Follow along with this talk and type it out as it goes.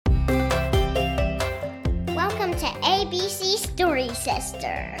Welcome to ABC Story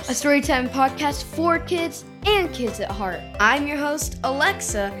Sisters, a storytime podcast for kids and kids at heart. I'm your host,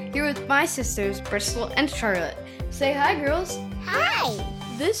 Alexa, here with my sisters, Bristol and Charlotte. Say hi, girls. Hi.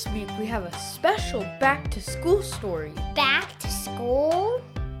 This week we have a special back-to-school story. Back to school?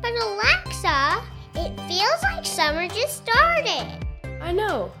 But Alexa, it feels like summer just started. I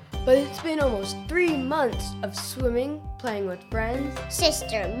know, but it's been almost 3 months of swimming, playing with friends,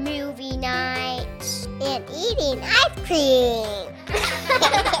 sister movie nights, and eating ice cream.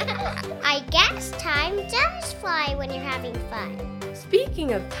 I guess time does fly when you're having fun.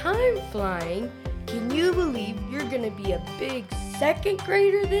 Speaking of time flying, can you believe you're going to be a big second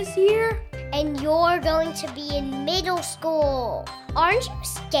grader this year? And you're going to be in middle school. Aren't you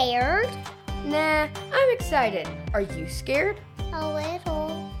scared? Nah, I'm excited. Are you scared? A little.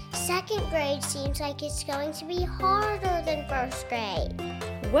 Second grade seems like it's going to be harder than first grade.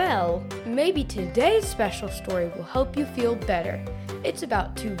 Well, maybe today's special story will help you feel better. It's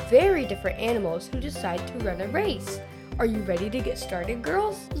about 2 very different animals who decide to run a race. Are you ready to get started,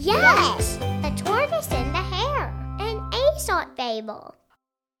 girls? Yes! The tortoise and the hare. An Aesop fable.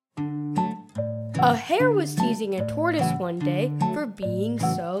 A hare was teasing a tortoise one day for being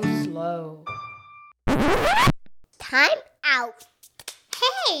so slow. Time out.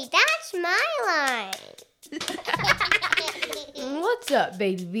 Hey, that's my line. What's up,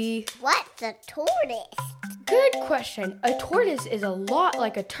 baby bee? What's a tortoise? Good question. A tortoise is a lot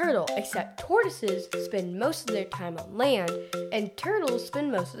like a turtle, except tortoises spend most of their time on land, and turtles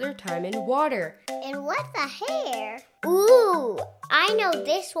spend most of their time in water. And what's a hare? Ooh, I know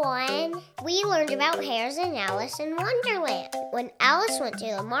this one. We learned about hares in Alice in Wonderland when Alice went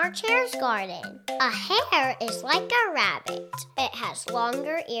to the March Hare's garden. A hare is like a rabbit. It has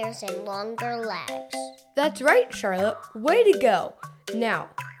longer ears and longer legs. That's right, Charlotte. Way to go. Now,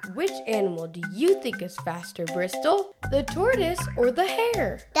 which animal do you think is faster, Bristol? The tortoise or the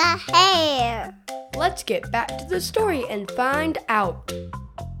hare? The hare. Let's get back to the story and find out.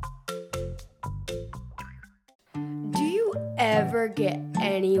 Do you ever get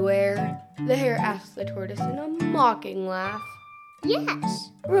anywhere? The hare asked the tortoise in a mocking laugh.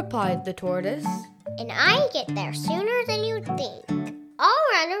 Yes. Replied the tortoise. And I get there sooner than you think. I'll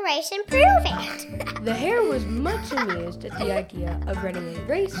run a race and prove it. The hare was much amused at the idea of running a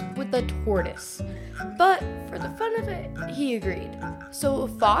race with a tortoise. But for the fun of it, he agreed. So a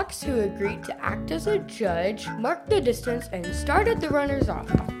fox who agreed to act as a judge marked the distance and started the runners off.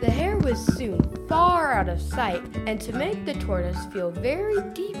 The hare was soon far out of sight, and to make the tortoise feel very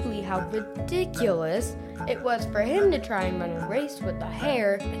deeply how ridiculous it was for him to try and run a race with the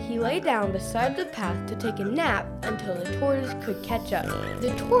hare, he lay down beside the path to take a nap until the tortoise could catch up.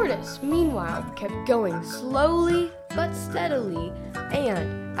 The tortoise, meanwhile, kept going slowly but steadily,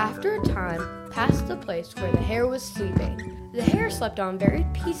 and after a time, passed the place where the hare was sleeping. The hare slept on very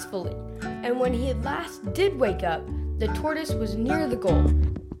peacefully, and when he at last did wake up, the tortoise was near the goal.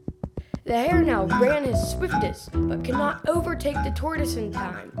 The hare now ran his swiftest, but could not overtake the tortoise in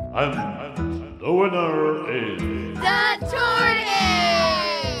time. And the winner is... The tortoise!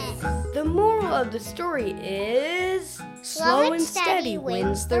 The moral of the story is... Slow and steady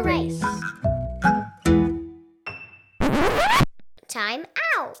wins the race. Time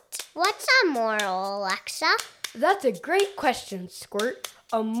out. What's a moral, Alexa? That's a great question, Squirt.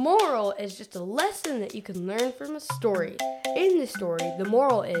 A moral is just a lesson that you can learn from a story. In the story, the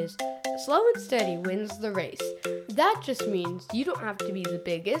moral is, slow and steady wins the race. That just means you don't have to be the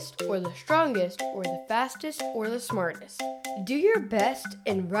biggest or the strongest or the fastest or the smartest. Do your best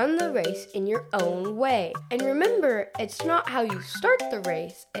and run the race in your own way. And remember, it's not how you start the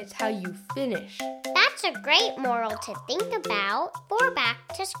race, it's how you finish. That's a great moral to think about for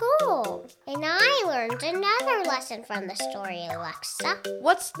back to school. And I learned another lesson from the story, Alexa.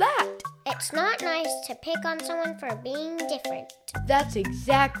 What's that? It's not nice to pick on someone for being different. That's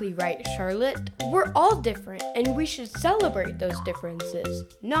exactly right, Charlotte. We're all different, and we should celebrate those differences,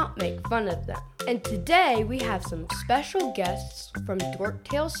 not make fun of them. And today we have some special guests from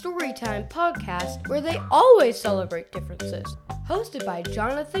Dorktale Storytime podcast, where they always celebrate differences. Hosted by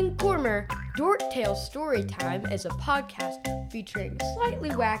Jonathan Gormer, Dorktale Storytime is a podcast featuring slightly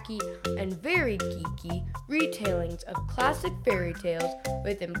wacky and very geeky retellings of classic fairy tales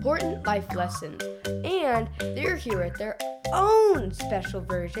with important life lessons. And they're here at their own special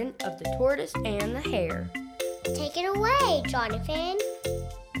version of The Tortoise and the Hare. Take it away, Jonathan.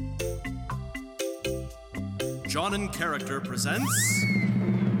 John and Character presents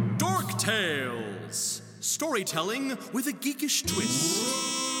Dork Tales, storytelling with a geekish twist.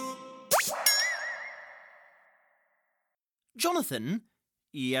 Jonathan?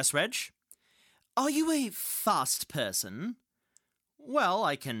 Yes, Reg? Are you a fast person? Well,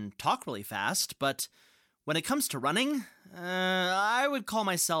 I can talk really fast, but when it comes to running, I would call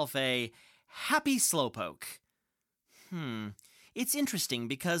myself a happy slowpoke. It's interesting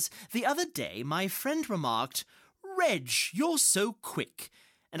because the other day my friend remarked, "Reg, you're so quick."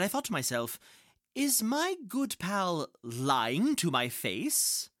 And I thought to myself, is my good pal lying to my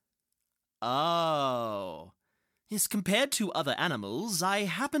face? Oh. Yes, compared to other animals, I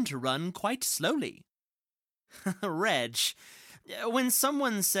happen to run quite slowly. Reg, when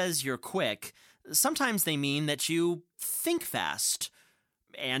someone says you're quick, sometimes they mean that you think fast.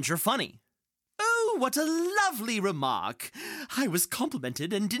 And you're funny. Oh, what a lovely remark. I was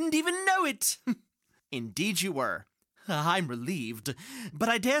complimented and didn't even know it. Indeed you were. I'm relieved. But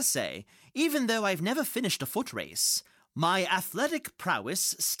I dare say, even though I've never finished a foot race, my athletic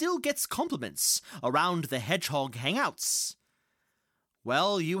prowess still gets compliments around the hedgehog hangouts.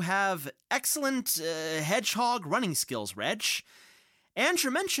 Well, you have excellent hedgehog running skills, Reg. And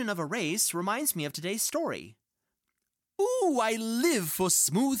your mention of a race reminds me of today's story. Ooh, I live for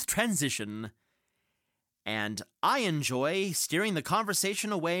smooth transition. And I enjoy steering the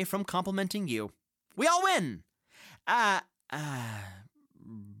conversation away from complimenting you. We all win!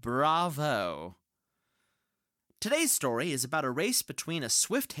 Bravo. Today's story is about a race between a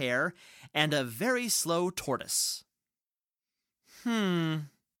swift hare and a very slow tortoise.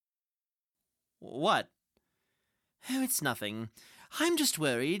 What? Oh, it's nothing. I'm just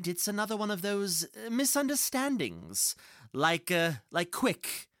worried it's another one of those misunderstandings. Like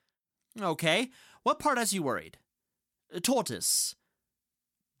quick. Okay, what part has you worried? Tortoise.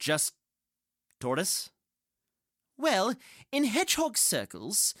 Just tortoise? Well, in hedgehog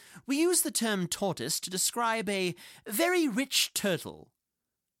circles, we use the term tortoise to describe a very rich turtle.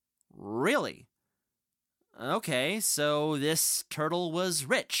 Really? Okay, so this turtle was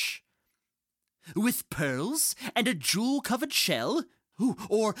rich. With pearls and a jewel-covered shell? Ooh,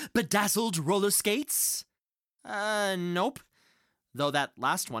 or bedazzled roller skates? Nope. Though that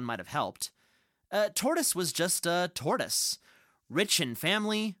last one might have helped. Tortoise was just a tortoise. Rich in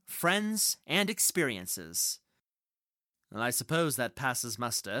family, friends, and experiences. I suppose that passes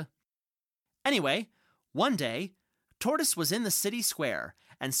muster. Anyway, one day, Tortoise was in the city square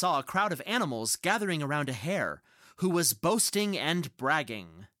and saw a crowd of animals gathering around a hare, who was boasting and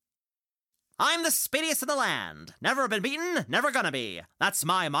bragging. I'm the speediest in the land. Never been beaten, never gonna be. That's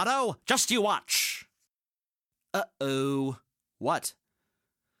my motto. Just you watch. Uh-oh. What?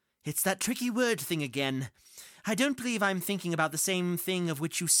 It's that tricky word thing again. I don't believe I'm thinking about the same thing of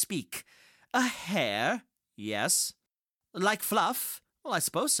which you speak. A hare? Yes. Like fluff? Well, I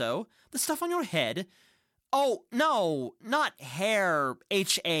suppose so. The stuff on your head? Oh, no, not hair,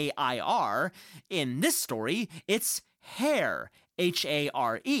 H-A-I-R. In this story, it's hare,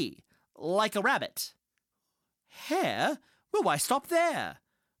 H-A-R-E, like a rabbit. Hare? Well, why stop there?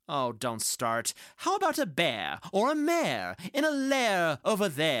 Oh, don't start. How about a bear or a mare in a lair over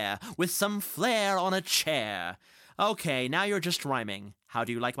there with some flair on a chair? Okay, now you're just rhyming. How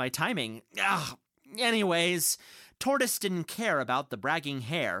do you like my timing? Ugh. Anyways, Tortoise didn't care about the bragging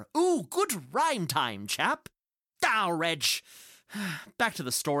hare. Ooh, good rhyme time, chap. Now, Reg. Back to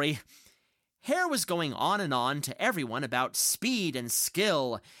the story. Hare was going on and on to everyone about speed and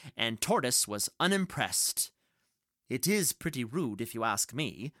skill, and Tortoise was unimpressed. It is pretty rude, if you ask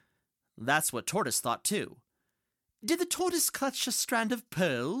me. That's what Tortoise thought, too. Did the tortoise clutch a strand of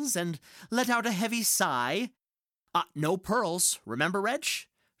pearls and let out a heavy sigh? No pearls, remember, Reg?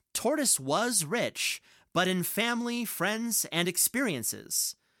 Tortoise was rich, but in family, friends, and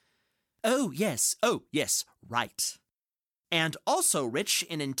experiences. Oh, yes, right. And also rich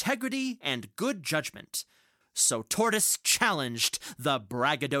in integrity and good judgment. So Tortoise challenged the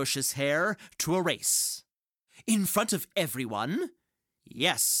braggadocious hare to a race. In front of everyone?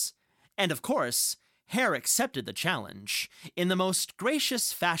 Yes. And of course, Hare accepted the challenge in the most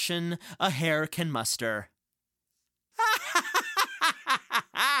gracious fashion a hare can muster.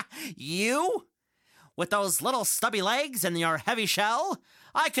 You? With those little stubby legs and your heavy shell?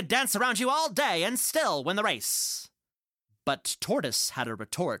 I could dance around you all day and still win the race. But Tortoise had a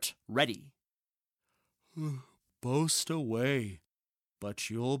retort ready. Boast away, but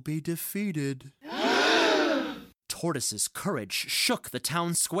you'll be defeated. Tortoise's courage shook the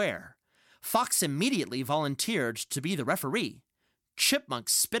town square. Fox immediately volunteered to be the referee. Chipmunk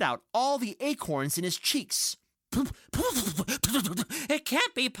spit out all the acorns in his cheeks. It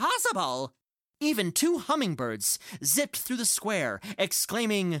can't be possible! Even 2 hummingbirds zipped through the square,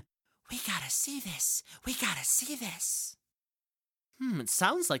 exclaiming, We gotta see this! We gotta see this! It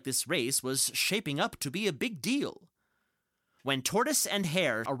sounds like this race was shaping up to be a big deal. When Tortoise and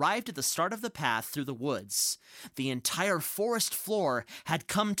Hare arrived at the start of the path through the woods, the entire forest floor had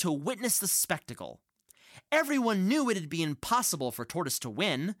come to witness the spectacle. Everyone knew it would be impossible for Tortoise to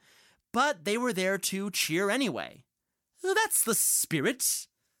win, but they were there to cheer anyway. That's the spirit.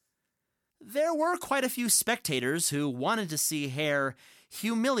 There were quite a few spectators who wanted to see Hare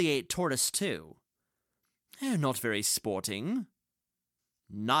humiliate Tortoise too. Not very sporting.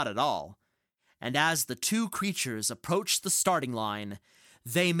 Not at all. And as the two creatures approached the starting line,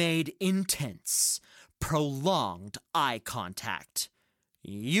 they made intense, prolonged eye contact.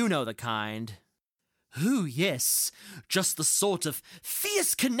 You know the kind. Oh, yes, just the sort of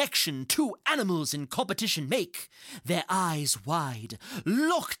fierce connection two animals in competition make, their eyes wide,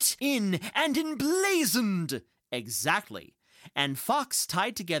 locked in and emblazoned. Exactly. And Fox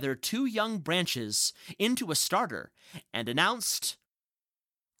tied together two young branches into a starter and announced,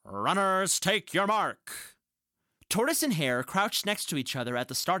 "Runners, take your mark." Tortoise and Hare crouched next to each other at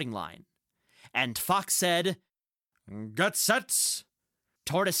the starting line, and Fox said, "Get set."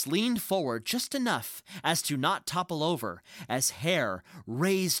 Tortoise leaned forward just enough as to not topple over as Hare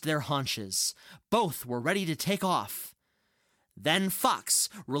raised their haunches. Both were ready to take off. Then Fox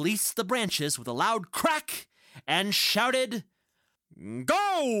released the branches with a loud crack and shouted,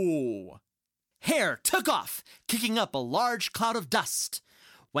 "Go!" Hare took off, kicking up a large cloud of dust.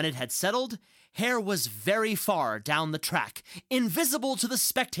 When it had settled, Hare was very far down the track, invisible to the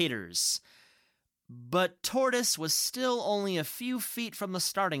spectators. But Tortoise was still only a few feet from the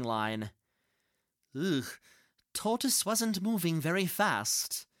starting line. Tortoise wasn't moving very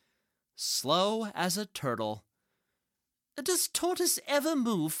fast. Slow as a turtle. Does Tortoise ever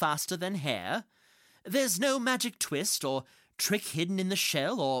move faster than Hare? There's no magic twist or trick hidden in the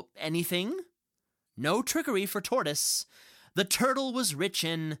shell or anything? No trickery for Tortoise. The turtle was rich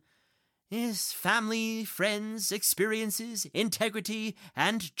in his family, friends, experiences, integrity,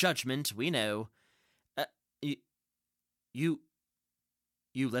 and judgment, we know.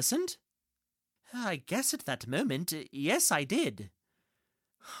 You listened? I guess at that moment, yes, I did.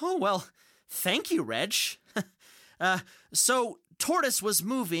 Oh, well, thank you, Reg. So Tortoise was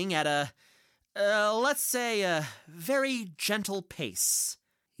moving at let's say a very gentle pace,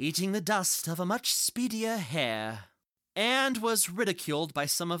 eating the dust of a much speedier Hare, and was ridiculed by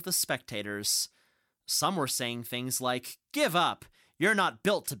some of the spectators. Some were saying things like, "Give up, you're not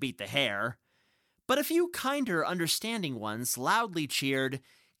built to beat the Hare." But a few kinder, understanding ones loudly cheered,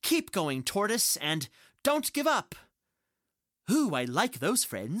 "Keep going, Tortoise, and don't give up." Ooh, I like those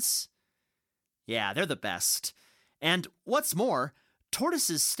friends. Yeah, they're the best. And what's more,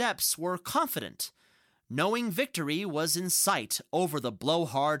 Tortoise's steps were confident. Knowing victory was in sight over the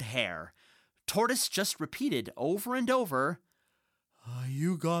blowhard Hare, Tortoise just repeated over and over,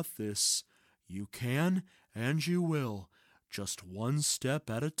 You got this. You can and you will. Just one step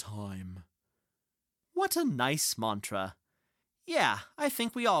at a time. What a nice mantra. Yeah, I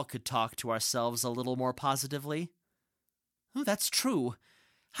think we all could talk to ourselves a little more positively. Oh, that's true.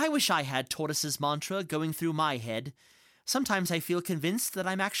 I wish I had Tortoise's mantra going through my head. Sometimes I feel convinced that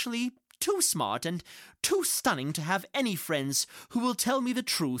I'm actually too smart and too stunning to have any friends who will tell me the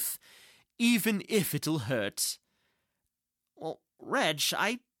truth, even if it'll hurt. Well, Reg,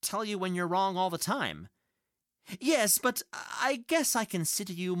 I tell you when you're wrong all the time. Yes, but I guess I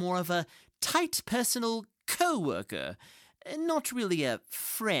consider you more of a tight personal co-worker, not really a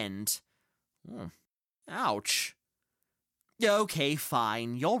friend. Ouch. Okay,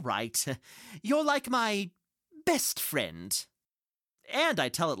 fine, you're right. You're like my best friend. And I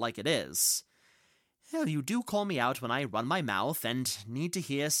tell it like it is. Well, you do call me out when I run my mouth and need to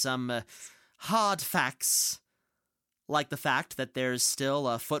hear some hard facts. Like the fact that there's still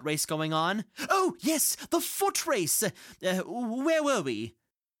a foot race going on. Oh, yes, the foot race! Where were we?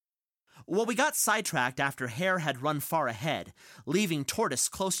 Well, we got sidetracked after Hare had run far ahead, leaving Tortoise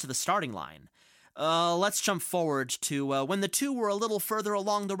close to the starting line. Let's jump forward to when the two were a little further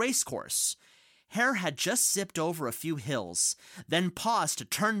along the race course. Hare had just zipped over a few hills, then paused to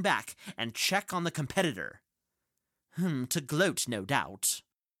turn back and check on the competitor. To gloat, no doubt.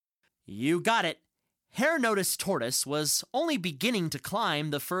 You got it. Hare noticed Tortoise was only beginning to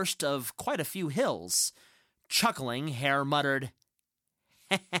climb the first of quite a few hills. Chuckling, Hare muttered,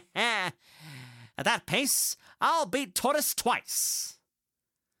 "At that pace, I'll beat Tortoise twice."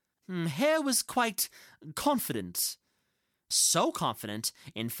 Hare was quite confident. So confident,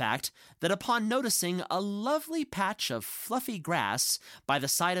 in fact, that upon noticing a lovely patch of fluffy grass by the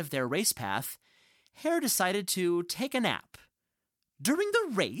side of their race path, Hare decided to take a nap. During the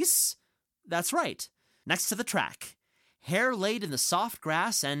race? That's right, next to the track. Hare laid in the soft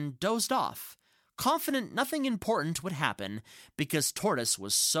grass and dozed off, confident nothing important would happen because Tortoise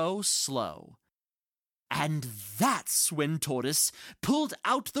was so slow. And that's when Tortoise pulled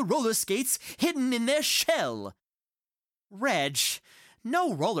out the roller skates hidden in their shell. Reg,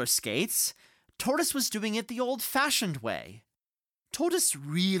 no roller skates. Tortoise was doing it the old-fashioned way. Tortoise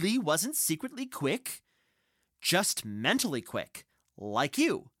really wasn't secretly quick, just mentally quick, like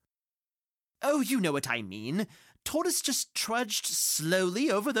you. Oh, you know what I mean. Tortoise just trudged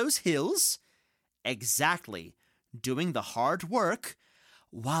slowly over those hills. Exactly, doing the hard work,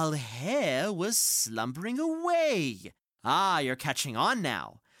 while Hare was slumbering away. Ah, you're catching on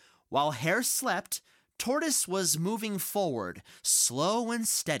now. While Hare slept, Tortoise was moving forward, slow and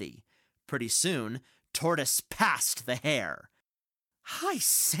steady. Pretty soon, Tortoise passed the Hare. I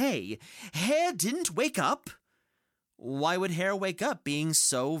say, Hare didn't wake up. Why would Hare wake up being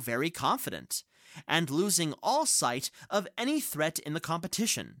so very confident and losing all sight of any threat in the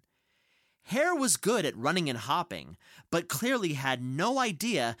competition? Hare was good at running and hopping, but clearly had no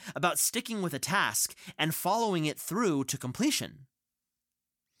idea about sticking with a task and following it through to completion.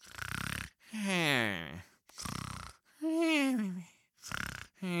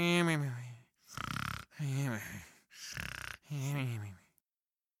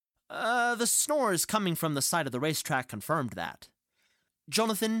 The snores coming from the side of the racetrack confirmed that.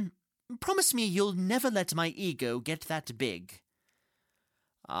 Jonathan, promise me you'll never let my ego get that big.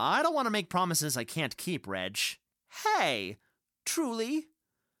 I don't want to make promises I can't keep, Reg. Hey, truly?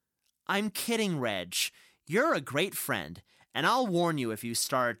 I'm kidding, Reg. You're a great friend, and I'll warn you if you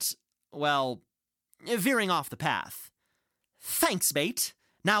start, well, veering off the path. Thanks, mate.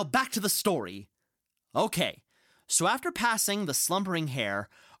 Now back to the story. Okay, so after passing the slumbering Hare,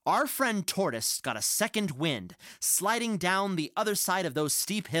 our friend Tortoise got a second wind, sliding down the other side of those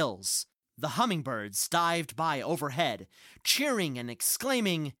steep hills. The hummingbirds dived by overhead, cheering and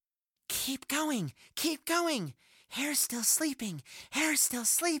exclaiming, "Keep going! Keep going! Hare's still sleeping! Hare's still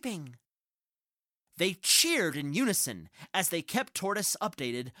sleeping!" They cheered in unison as they kept Tortoise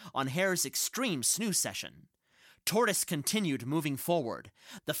updated on Hare's extreme snooze session. Tortoise continued moving forward.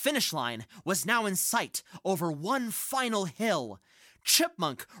 The finish line was now in sight over one final hill.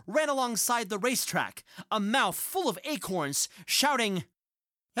 Chipmunk ran alongside the racetrack, a mouth full of acorns, shouting,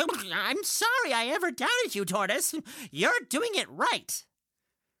 "I'm sorry I ever doubted you, Tortoise. You're doing it right."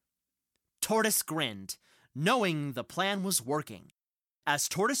 Tortoise grinned, knowing the plan was working. As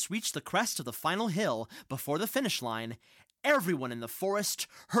Tortoise reached the crest of the final hill before the finish line, everyone in the forest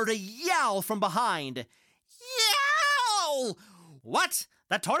heard a yowl from behind. Yowl! What?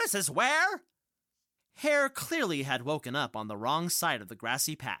 The tortoise is where? Hare clearly had woken up on the wrong side of the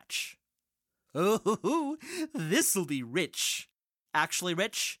grassy patch. Oh, this'll be rich. Actually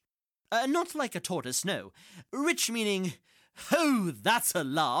rich? Not like a tortoise, no. Rich meaning, oh, that's a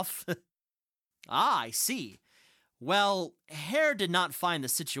laugh. Ah, I see. Well, Hare did not find the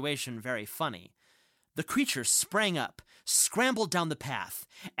situation very funny. The creature sprang up, scrambled down the path,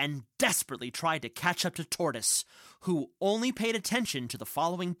 and desperately tried to catch up to Tortoise, who only paid attention to the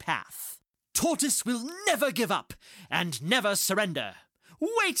following path. Tortoise will never give up and never surrender.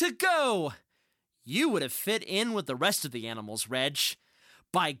 Way to go! You would have fit in with the rest of the animals, Reg.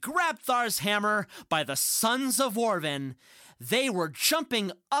 By Grabthar's hammer, by the sons of Warvin, they were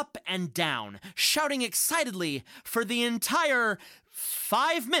jumping up and down, shouting excitedly for the entire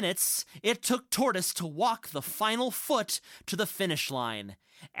 5 minutes it took Tortoise to walk the final foot to the finish line.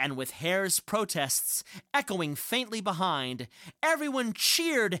 And with Hare's protests echoing faintly behind, everyone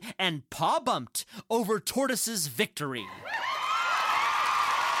cheered and paw-bumped over Tortoise's victory.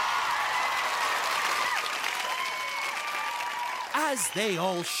 As they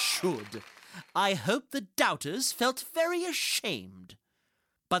all should. I hope the doubters felt very ashamed.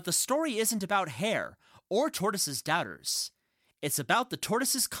 But the story isn't about Hare or Tortoise's doubters. It's about the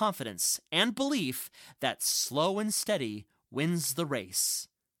tortoise's confidence and belief that slow and steady wins the race.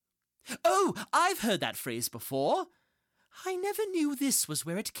 Oh, I've heard that phrase before. I never knew this was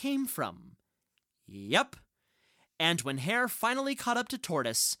where it came from. Yep. And when Hare finally caught up to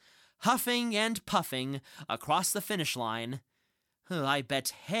Tortoise, huffing and puffing across the finish line, I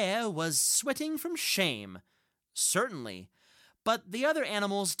bet Hare was sweating from shame. Certainly. But the other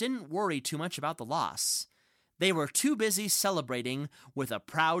animals didn't worry too much about the loss. They were too busy celebrating with a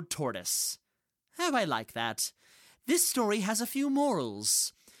proud tortoise. Oh, I like that. This story has a few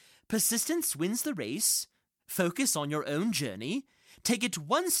morals. Persistence wins the race. Focus on your own journey. Take it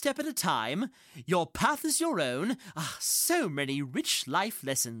one step at a time. Your path is your own. Ah, so many rich life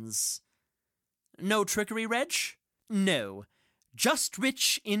lessons. No trickery, Reg? No. Just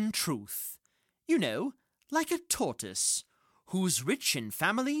rich in truth. You know, like a tortoise, who's rich in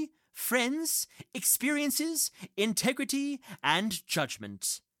family, friends, experiences, integrity, and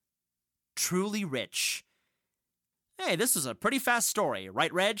judgment. Truly rich. Hey, this was a pretty fast story,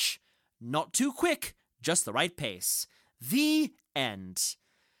 right, Reg? Not too quick, just the right pace. The end.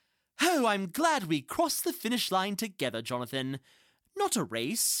 Oh, I'm glad we crossed the finish line together, Jonathan. Not a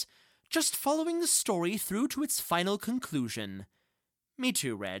race, just following the story through to its final conclusion. Me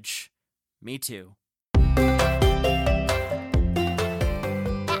too, Reg. Me too.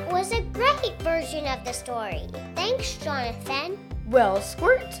 That was a great version of the story. Thanks, Jonathan. Well,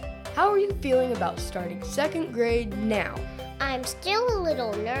 Squirt, how are you feeling about starting second grade now? I'm still a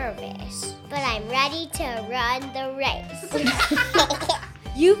little nervous, but I'm ready to run the race.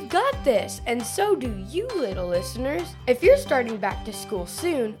 You've got this, and so do you, little listeners. If you're starting back to school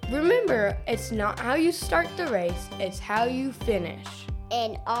soon, remember, it's not how you start the race, it's how you finish.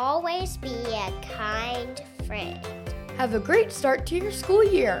 And always be a kind friend. Have a great start to your school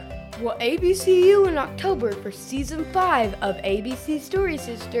year. We'll ABC you in October for Season 5 of ABC Story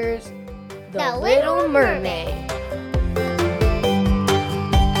Sisters, The Little Mermaid.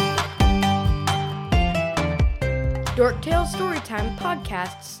 Dork Tales Storytime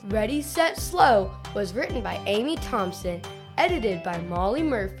Podcast's Ready, Set, Slow was written by Amy Thompson, edited by Molly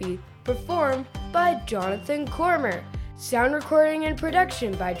Murphy, performed by Jonathan Cormer. Sound recording and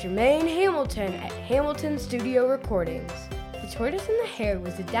production by Jermaine Hamilton at Hamilton Studio Recordings. The Tortoise and the Hare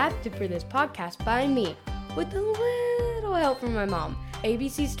was adapted for this podcast by me, with a little help from my mom.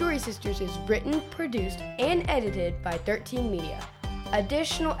 ABC Story Sisters is written, produced, and edited by 13 Media.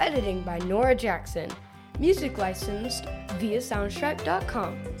 Additional editing by Nora Jackson. Music licensed via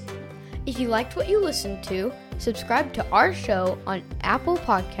soundstripe.com. If you liked what you listened to, subscribe to our show on Apple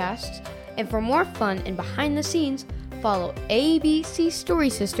Podcasts, and for more fun and behind the scenes, follow ABC Story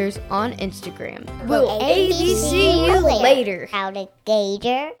Sisters on Instagram. We'll ABC you later.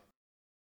 Alligator.